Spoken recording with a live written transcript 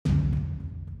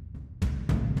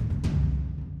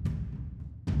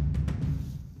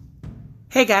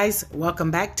Hey guys, welcome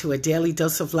back to A Daily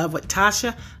Dose of Love with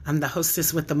Tasha. I'm the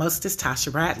hostess with the mostest, Tasha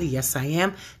Bradley. Yes, I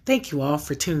am. Thank you all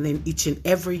for tuning in each and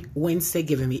every Wednesday,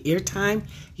 giving me eartime.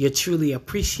 You're truly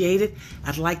appreciated.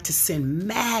 I'd like to send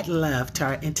mad love to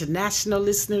our international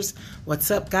listeners.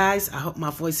 What's up, guys? I hope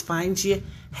my voice finds you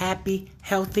happy,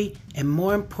 healthy, and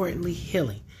more importantly,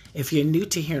 healing. If you're new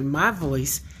to hearing my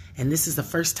voice, and this is the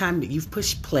first time that you've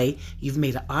pushed play, you've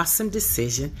made an awesome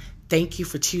decision. Thank you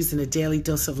for choosing A Daily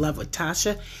Dose of Love with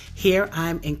Tasha. Here,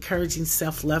 I'm encouraging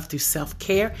self-love through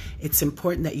self-care. It's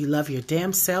important that you love your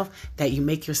damn self, that you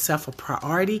make yourself a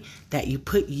priority, that you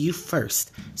put you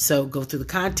first. So go through the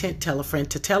content, tell a friend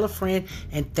to tell a friend,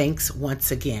 and thanks once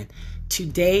again.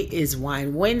 Today is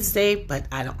Wine Wednesday, but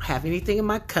I don't have anything in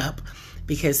my cup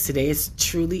because today is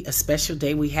truly a special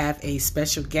day. We have a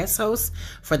special guest host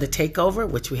for the takeover,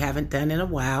 which we haven't done in a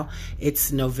while.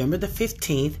 It's November the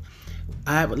 15th.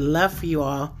 I would love for you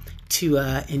all to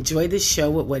enjoy this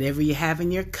show with whatever you have in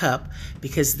your cup,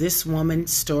 because this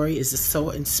woman's story is so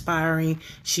inspiring.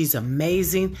 She's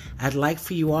amazing. I'd like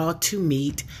for you all to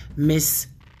meet Miss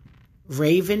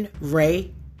Raven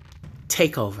Ray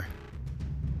Takeover.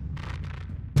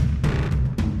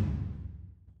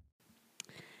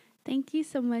 Thank you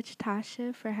so much,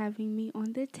 Tasha, for having me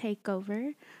on the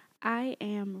takeover. I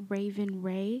am Raven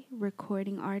Ray,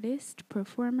 recording artist,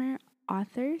 performer,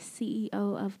 author, CEO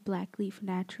of Black Leaf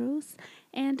Naturals,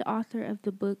 and author of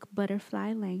the book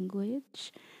Butterfly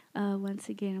Language. Once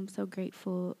again, I'm so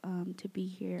grateful to be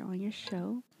here on your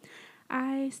show.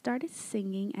 I started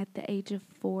singing at the age of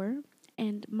 4,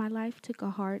 and my life took a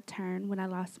hard turn when I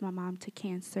lost my mom to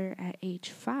cancer at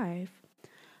age 5.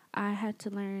 I had to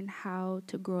learn how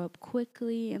to grow up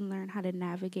quickly and learn how to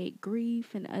navigate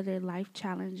grief and other life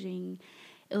challenging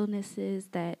illnesses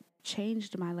that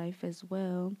changed my life as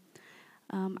well.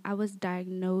 I was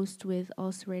diagnosed with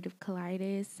ulcerative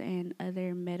colitis and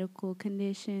other medical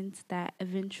conditions that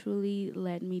eventually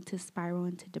led me to spiral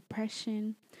into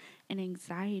depression and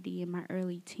anxiety in my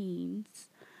early teens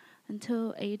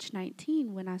until age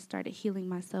 19 when I started healing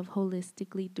myself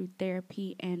holistically through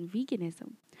therapy and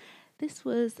veganism. This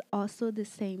was also the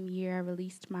same year I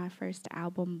released my first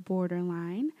album,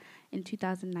 Borderline, in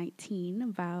 2019,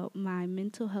 about my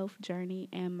mental health journey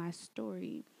and my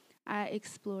story. I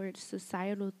explored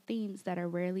societal themes that are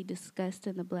rarely discussed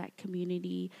in the Black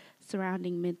community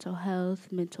surrounding mental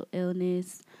health, mental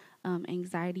illness,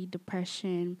 anxiety,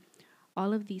 depression,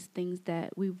 all of these things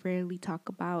that we rarely talk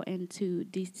about, and to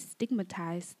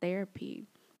destigmatize therapy.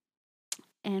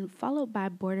 And followed by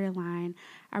Borderline,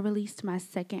 I released my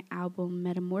second album,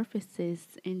 Metamorphosis,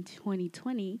 in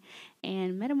 2020.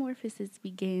 And Metamorphosis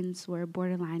begins where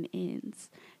Borderline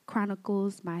ends,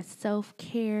 chronicles my self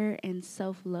care and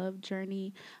self love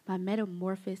journey, my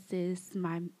metamorphosis,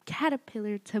 my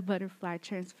caterpillar to butterfly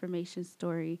transformation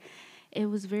story. It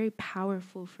was very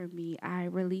powerful for me. I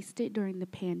released it during the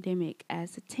pandemic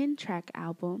as a 10-track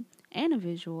album and a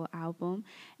visual album,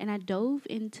 and I dove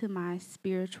into my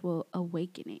spiritual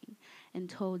awakening and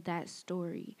told that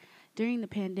story. During the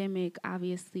pandemic,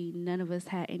 obviously, none of us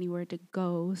had anywhere to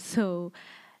go, so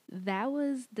that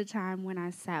was the time when I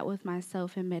sat with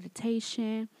myself in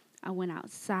meditation. I went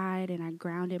outside and I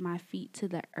grounded my feet to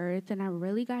the earth, and I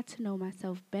really got to know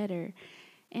myself better.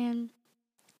 And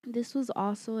this was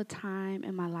also a time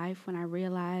in my life when I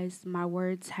realized my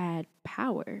words had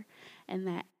power and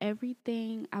that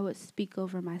everything I would speak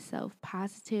over myself,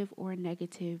 positive or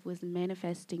negative, was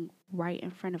manifesting right in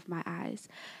front of my eyes.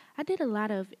 I did a lot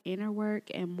of inner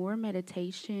work and more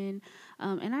meditation,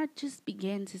 and I just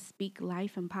began to speak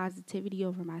life and positivity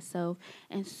over myself,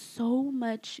 and so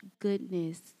much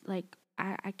goodness. Like,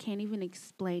 I can't even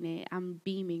explain it. I'm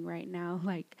beaming right now,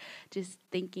 like just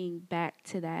thinking back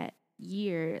to that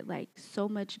year. Like, so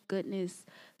much goodness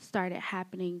started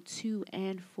happening to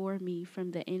and for me from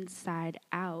the inside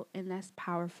out. And that's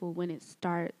powerful when it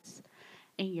starts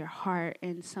in your heart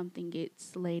and something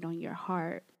gets laid on your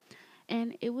heart.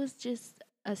 And it was just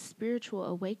a spiritual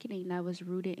awakening that was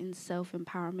rooted in self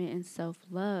empowerment and self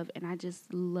love. And I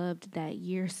just loved that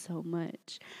year so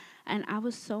much. And I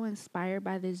was so inspired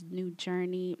by this new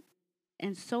journey,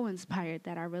 and so inspired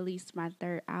that I released my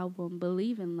third album,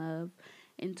 Believe in Love,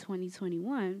 in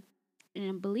 2021.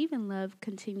 And Believe in Love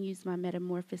continues my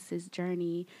metamorphosis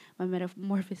journey, my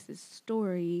metamorphosis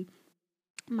story,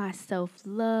 my self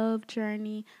love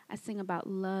journey. I sing about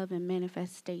love and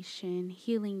manifestation,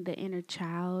 healing the inner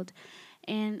child,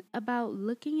 and about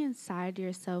looking inside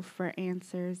yourself for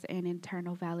answers and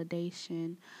internal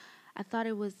validation. I thought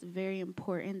it was very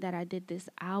important that I did this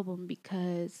album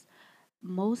because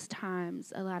most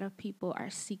times a lot of people are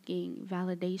seeking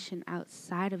validation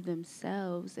outside of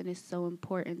themselves, and it's so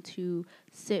important to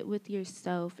sit with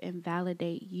yourself and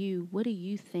validate you. What do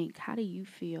you think? How do you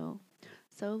feel?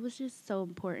 So it was just so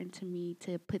important to me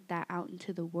to put that out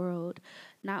into the world,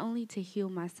 not only to heal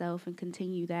myself and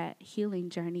continue that healing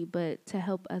journey, but to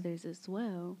help others as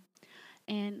well.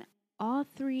 And all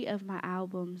three of my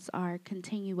albums are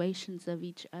continuations of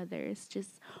each other. It's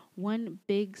just one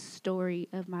big story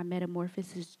of my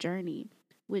metamorphosis journey,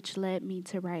 which led me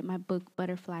to write my book,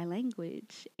 Butterfly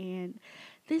Language. And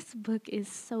this book is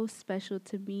so special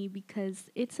to me because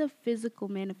it's a physical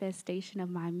manifestation of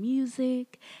my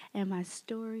music and my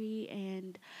story.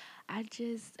 And I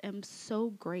just am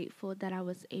so grateful that I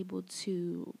was able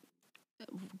to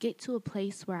get to a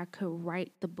place where I could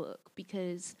write the book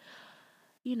because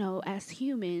as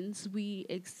humans, we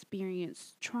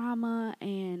experience trauma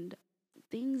and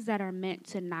things that are meant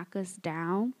to knock us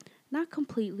down, not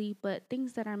completely, but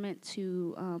things that are meant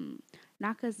to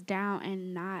knock us down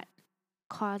and not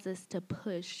cause us to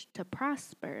push to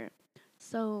prosper.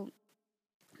 So,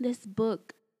 this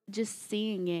book, just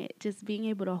seeing it, just being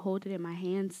able to hold it in my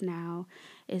hands now,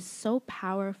 is so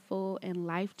powerful and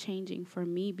life changing for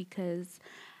me because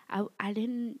I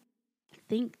didn't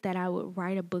think that I would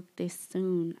write a book this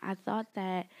soon. I thought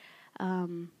that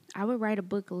I would write a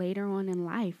book later on in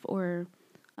life or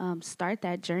start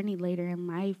that journey later in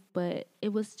life, but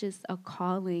it was just a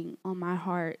calling on my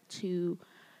heart to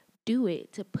do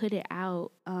it, to put it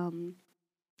out,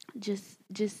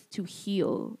 just to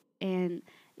heal, and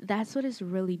that's what it's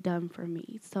really done for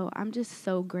me. So I'm just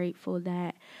so grateful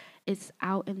that it's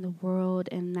out in the world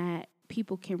and that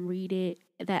people can read it,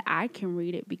 that I can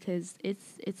read it because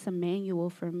it's a manual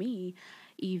for me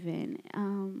even.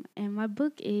 And my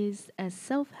book is a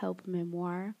self-help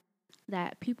memoir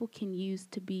that people can use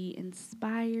to be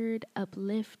inspired,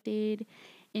 uplifted,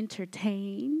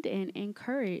 entertained, and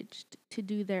encouraged to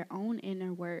do their own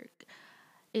inner work.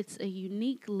 It's a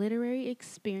unique literary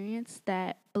experience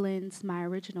that blends my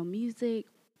original music,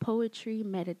 poetry,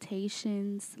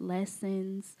 meditations,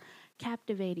 lessons,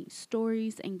 captivating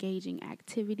stories, engaging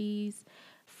activities,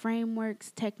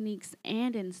 frameworks, techniques,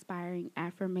 and inspiring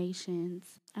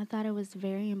affirmations. I thought it was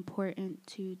very important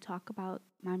to talk about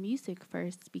my music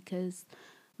first because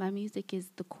my music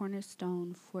is the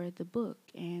cornerstone for the book,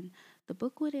 and the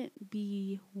book wouldn't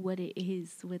be what it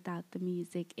is without the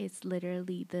music. It's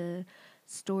literally the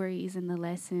stories and the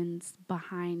lessons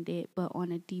behind it, but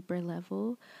on a deeper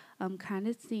level. I'm kind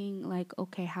of seeing, like,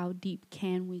 okay, how deep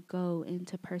can we go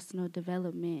into personal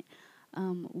development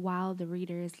while the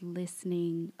reader is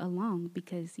listening along?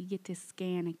 Because you get to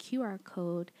scan a QR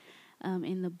code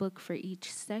in the book for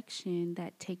each section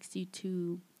that takes you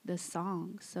to the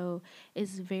song. So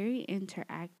it's very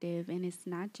interactive, and it's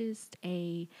not just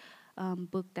a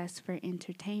book that's for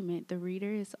entertainment. The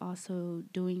reader is also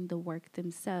doing the work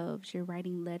themselves. You're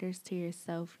writing letters to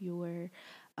yourself. You're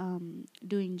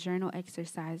doing journal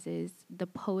exercises. The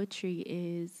poetry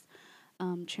is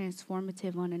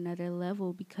transformative on another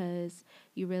level because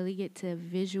you really get to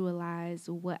visualize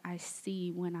what I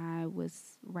see when I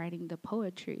was writing the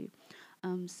poetry.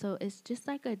 So it's just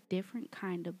like a different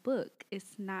kind of book.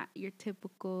 It's not your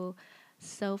typical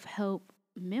self help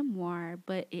memoir,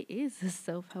 but it is a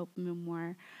self help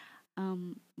memoir.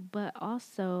 But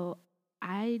also,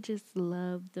 I just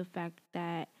love the fact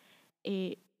that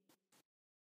it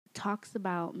talks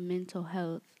about mental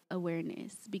health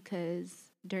awareness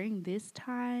because during this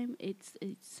time it's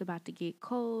about to get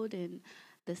cold and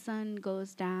the sun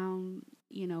goes down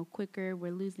quicker.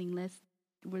 We're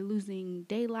losing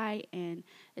daylight, and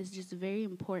it's just very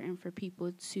important for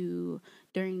people to,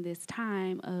 during this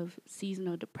time of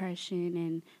seasonal depression,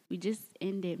 and we just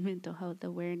ended mental health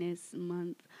awareness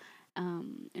month.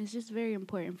 It's just very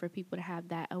important for people to have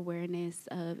that awareness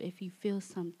of, if you feel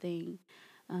something,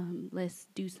 let's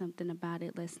do something about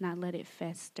it. Let's not let it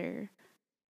fester.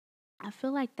 I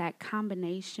feel like that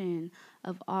combination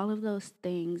of all of those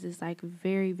things is like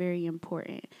very, very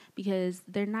important because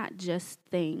they're not just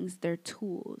things, they're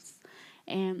tools.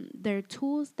 And they're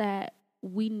tools that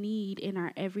we need in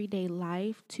our everyday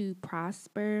life to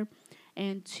prosper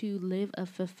and to live a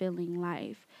fulfilling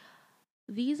life.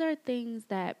 These are things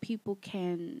that people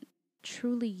can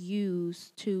truly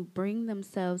use to bring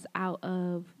themselves out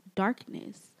of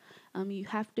darkness. You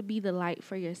have to be the light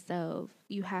for yourself.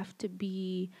 You have to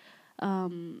be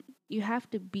the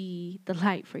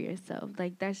light for yourself.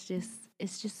 Like,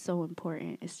 it's just so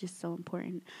important. It's just so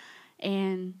important.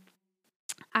 And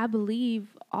I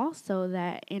believe also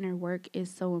that inner work is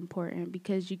so important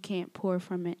because you can't pour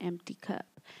from an empty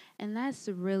cup. And that's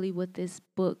really what this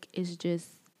book is just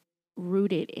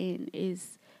rooted in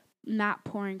is not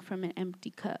pouring from an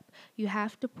empty cup. You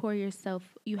have to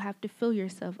you have to fill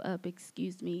yourself up,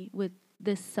 with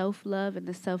the self love and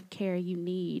the self care you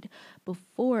need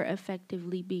before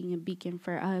effectively being a beacon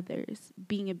for others,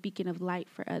 being a beacon of light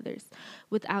for others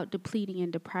without depleting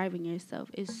and depriving yourself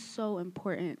is so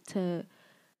important to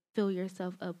fill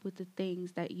yourself up with the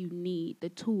things that you need, the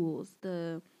tools,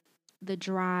 the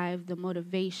drive, the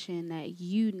motivation that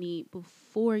you need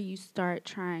before you start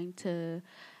trying to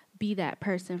be that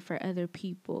person for other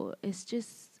people. It's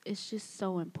just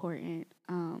so important.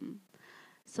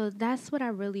 So that's what I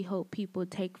really hope people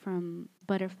take from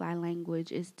butterfly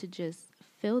language is to just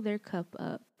fill their cup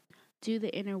up, do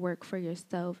the inner work for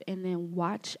yourself, and then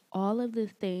watch all of the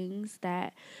things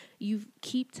that you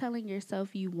keep telling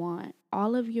yourself you want,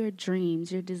 all of your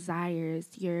dreams, your desires,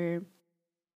 your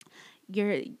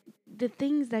the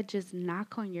things that just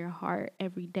knock on your heart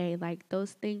every day, like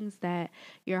those things that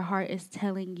your heart is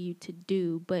telling you to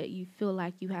do, but you feel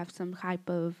like you have some type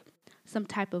of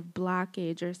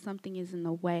blockage or something is in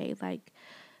the way. Like,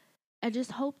 I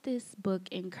just hope this book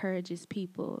encourages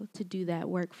people to do that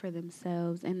work for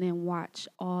themselves and then watch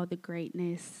all the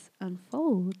greatness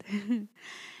unfold.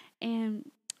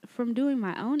 And from doing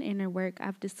my own inner work,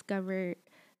 I've discovered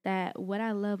that what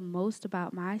I love most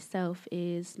about myself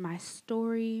is my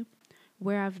story,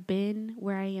 where I've been,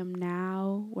 where I am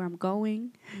now, where I'm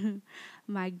going,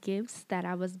 my gifts that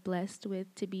I was blessed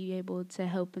with to be able to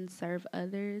help and serve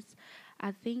others.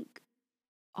 I think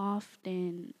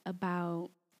often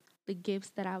about the gifts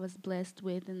that I was blessed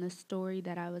with and the story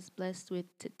that I was blessed with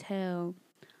to tell,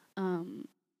 um,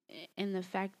 and the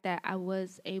fact that I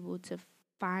was able to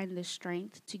find the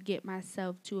strength to get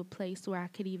myself to a place where I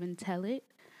could even tell it.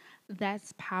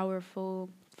 That's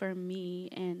powerful for me,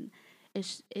 and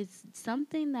it's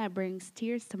something that brings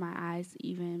tears to my eyes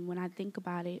even when I think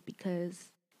about it,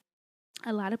 because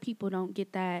a lot of people don't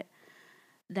get that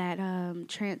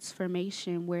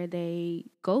transformation where they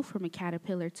go from a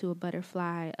caterpillar to a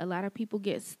butterfly. A lot of people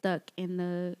get stuck in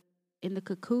the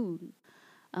cocoon,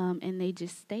 and they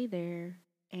just stay there,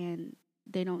 and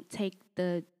they don't take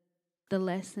the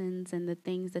lessons and the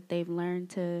things that they've learned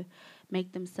to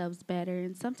make themselves better.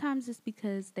 And sometimes it's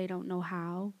because they don't know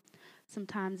how.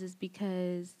 Sometimes it's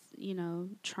because,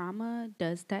 trauma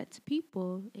does that to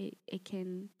people. It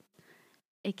can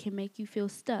make you feel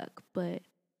stuck, but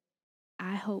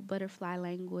I hope butterfly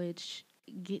language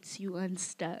gets you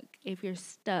unstuck. If you're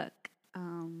stuck,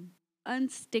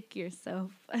 unstick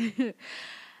yourself.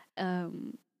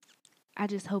 um, I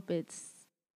just hope it's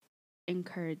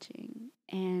encouraging.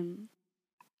 And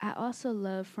I also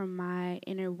love from my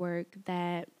inner work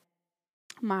that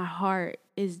my heart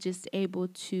is just able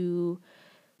to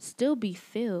still be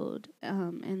filled,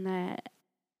 and that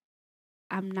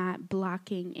I'm not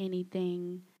blocking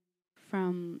anything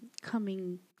from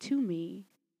coming to me.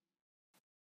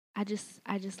 I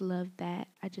just love that.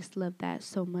 I just love that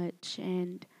so much.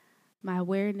 And my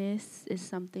awareness is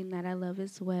something that I love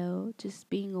as well. Just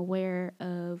being aware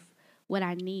of what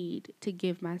I need to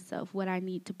give myself, what I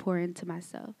need to pour into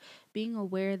myself. Being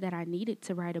aware that I needed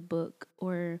to write a book,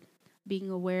 or being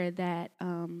aware that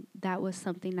that was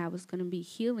something that was going to be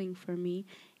healing for me,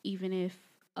 even if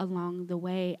along the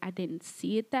way I didn't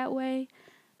see it that way,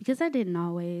 because I didn't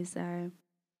always.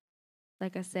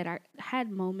 Like I said, I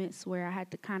had moments where I had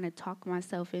to kind of talk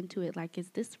myself into it. Like, is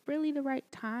this really the right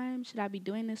time? Should I be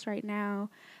doing this right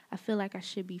now? I feel like I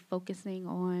should be focusing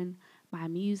on my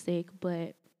music,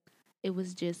 but it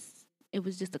was just it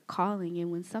was just a calling.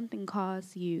 And when something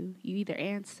calls you, you either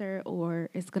answer or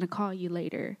it's gonna call you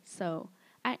later. So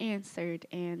I answered,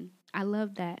 and I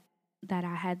love that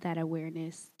I had that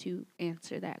awareness to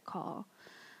answer that call.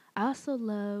 I also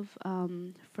love,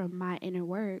 from my inner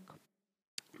work,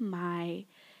 my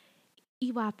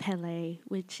Iwa Pele,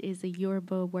 which is a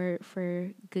Yoruba word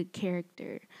for good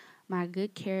character. My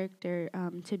good character,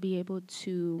 to be able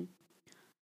to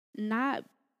not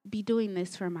be doing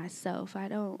this for myself. I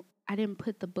didn't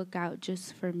put the book out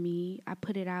just for me. I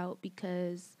put it out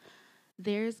because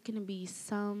there's going to be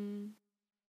some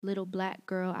little black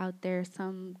girl out there,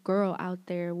 some girl out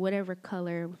there, whatever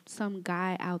color, some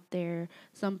guy out there,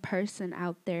 some person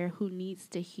out there who needs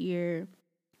to hear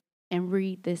and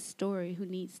read this story, who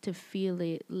needs to feel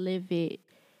it, live it,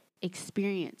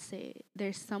 experience it.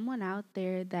 There's someone out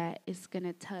there that is going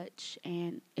to touch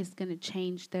and is going to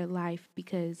change their life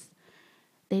because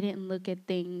they didn't look at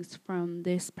things from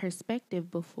this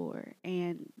perspective before.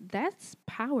 And that's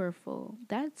powerful.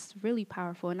 That's really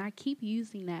powerful. And I keep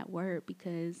using that word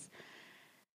because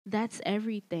that's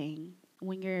everything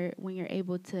when you're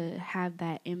able to have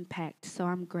that impact. So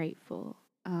I'm grateful.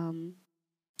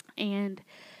 And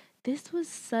this was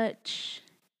such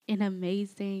an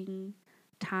amazing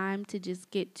time to just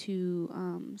get to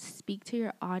speak to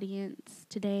your audience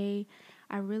today.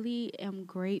 I really am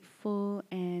grateful,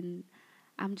 and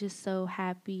I'm just so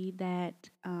happy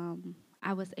that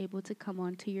I was able to come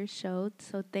on to your show.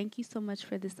 So thank you so much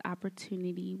for this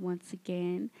opportunity once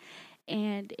again.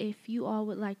 And if you all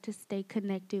would like to stay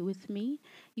connected with me,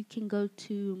 you can go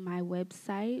to my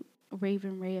website,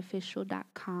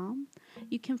 ravenrayofficial.com.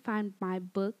 You can find my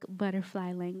book,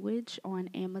 Butterfly Language, on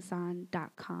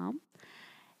amazon.com.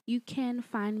 You can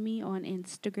find me on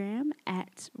Instagram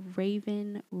at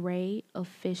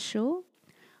ravenrayofficial,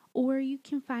 or you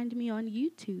can find me on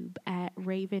YouTube at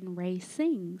Raven Ray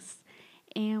Sings.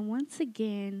 And once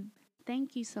again,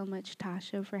 thank you so much,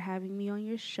 Tasha, for having me on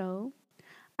your show.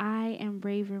 I am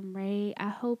Raven Ray. I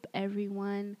hope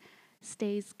everyone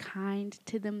stays kind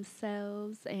to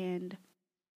themselves. And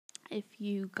if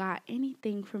you got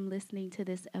anything from listening to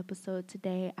this episode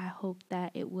today, I hope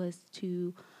that it was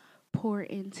to pour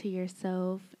into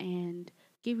yourself and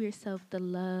give yourself the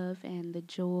love and the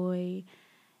joy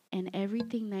and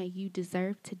everything that you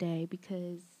deserve today,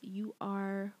 because you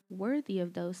are worthy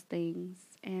of those things.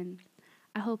 And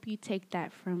I hope you take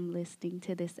that from listening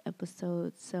to this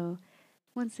episode. So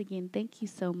once again, thank you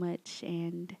so much,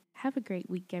 and have a great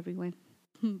week, everyone.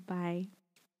 Bye.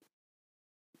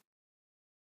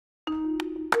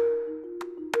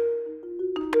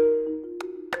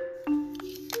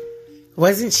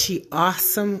 Wasn't she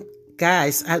awesome?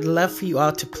 Guys, I'd love for you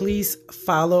all to please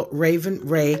follow Raven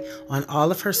Ray on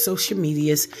all of her social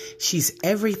medias. She's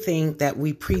everything that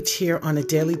we preach here on A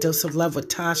Daily Dose of Love with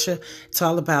Tasha. It's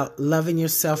all about loving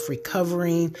yourself,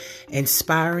 recovering,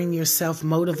 inspiring yourself,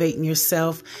 motivating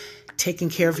yourself,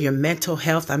 taking care of your mental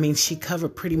health. I mean, she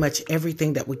covered pretty much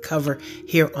everything that we cover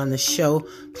here on the show.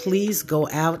 Please go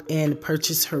out and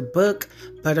purchase her book,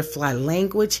 Butterfly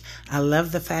Language. I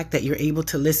love the fact that you're able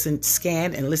to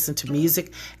scan and listen to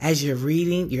music as you're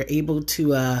reading. You're able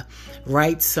to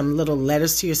write some little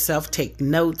letters to yourself, take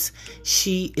notes.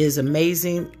 She is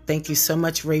amazing. Thank you so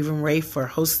much, Raven Ray, for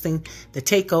hosting the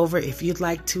takeover. If you'd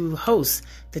like to host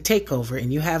the takeover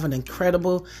and you have an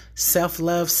incredible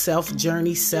self-love,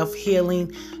 self-journey,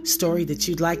 self-healing story that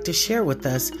you'd like to share with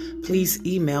us, please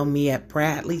email me at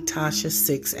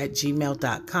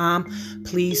bradleytasha6@gmail.com.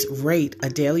 Please rate A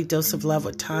Daily Dose of Love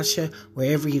with Tasha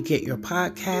wherever you get your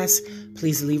podcasts.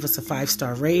 Please leave us a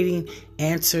 5-star rating.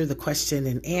 Answer the question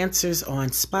and answers on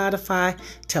Spotify.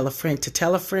 Tell a friend to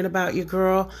tell a friend about your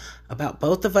girl, about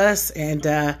both of us. And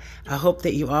I hope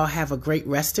that you all have a great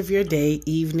rest of your day,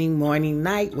 evening, morning,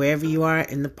 night, wherever you are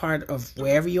in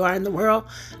the world.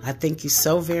 I thank you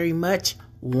so very much.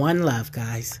 One love,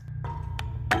 guys.